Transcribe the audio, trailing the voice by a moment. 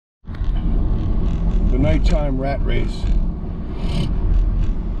nighttime rat race.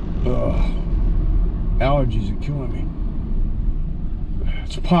 Allergies are killing me.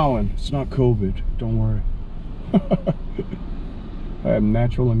 It's pollen, it's not COVID, don't worry. I have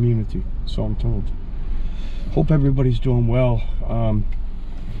natural immunity, so I'm told. Hope everybody's doing well.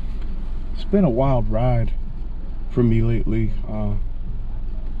 It's been a wild ride for me lately. And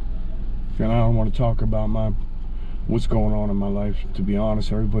I don't want to talk about what's going on in my life. To be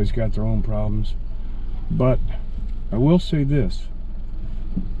honest, everybody's got their own problems. But I will say this: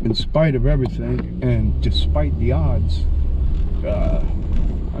 in spite of everything and despite the odds,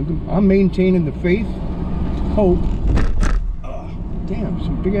 I'm maintaining the faith, hope. Damn,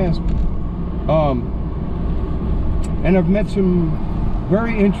 some big ass. And I've met some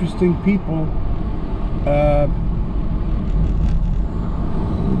very interesting people that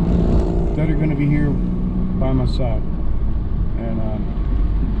are going to be here by my side, and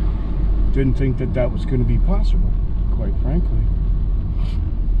didn't think that was going to be possible, quite frankly.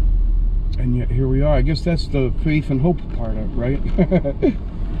 And yet here we are. I guess that's the faith and hope part of it, right?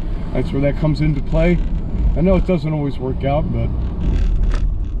 That's where that comes into play. I know it doesn't always work out, but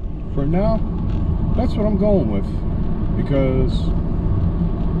for now, that's what I'm going with, because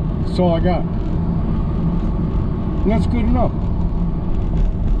it's all I got, and that's good enough.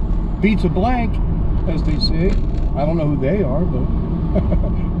 Beats a blank, as they say. I don't know who they are, but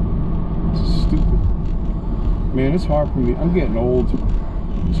it's stupid. Man, it's hard for me. I'm getting old.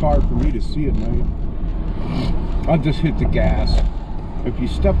 It's hard for me to see at night. I'll just hit the gas. If you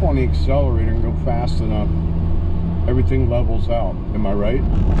step on the accelerator and go fast enough, everything levels out. Am I right?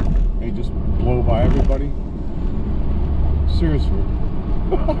 And you just blow by everybody? Seriously.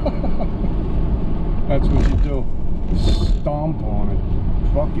 That's what you do. Stomp on it.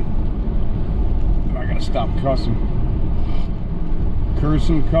 Fuck it. I gotta stop cussing.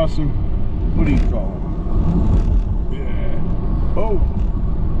 Cursing, cussing. What do you call it? Yeah. Oh!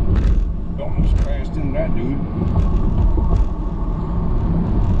 Almost crashed into that dude.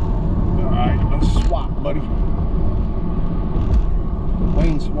 Alright, let's swap, buddy.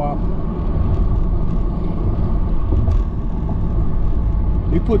 Lane swap.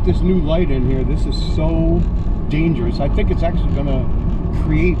 They put this new light in here. This is so dangerous. I think it's actually gonna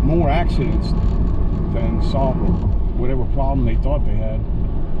create more accidents than solve whatever problem they thought they had.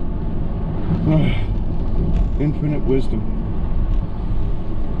 Infinite wisdom.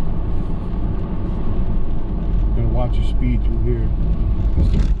 Gotta watch your speed through here.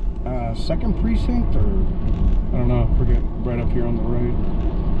 Is the second precinct, or I don't know, I forget, right up here on the right.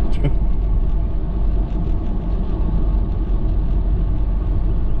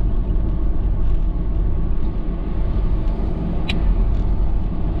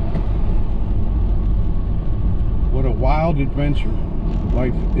 What a wild adventure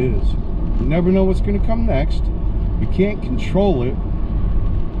life is. You never know what's going to come next. You can't control it.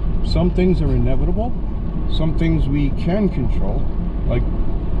 Some things are inevitable. Some things we can control, like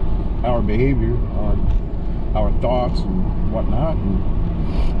our behavior, our thoughts and whatnot.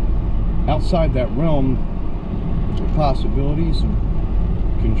 And outside that realm of possibilities and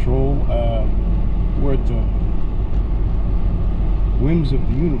control, we're at the whims of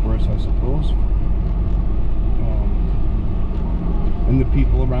the universe, I suppose. And the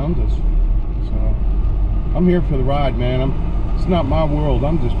people around us. So I'm here for the ride, man. It's not my world.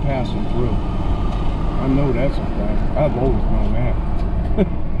 I'm just passing through. I know that's a fact. I've always known that.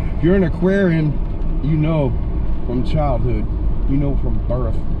 If you're an Aquarian, you know from childhood, you know from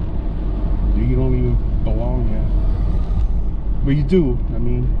birth, you don't even belong here. But you do. I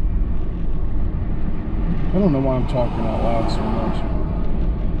mean, I don't know why I'm talking out loud so much.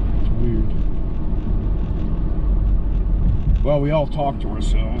 It's weird. Well, we all talk to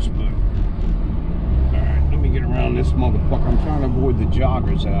ourselves, but alright, let me get around this motherfucker. I'm trying to avoid the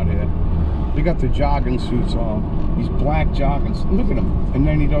joggers out here. They got the jogging suits on. These black jogging suits. Look at him. And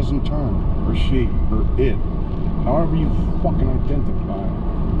then he doesn't turn. Or she. Or it. However you fucking identify it.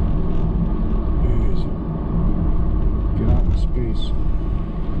 Get out in space.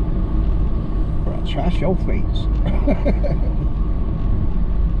 Or I'll trash your face.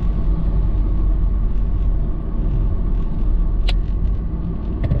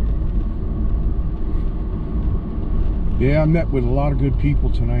 Yeah, I met with a lot of good people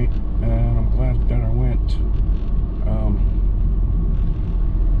tonight, and I'm glad that I went.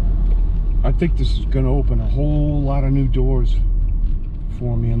 I think this is going to open a whole lot of new doors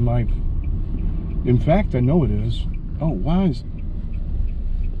for me in life. In fact, I know it is. Oh, why is...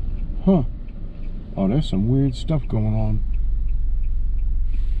 Huh. Oh, there's some weird stuff going on.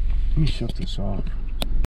 Let me shut this off.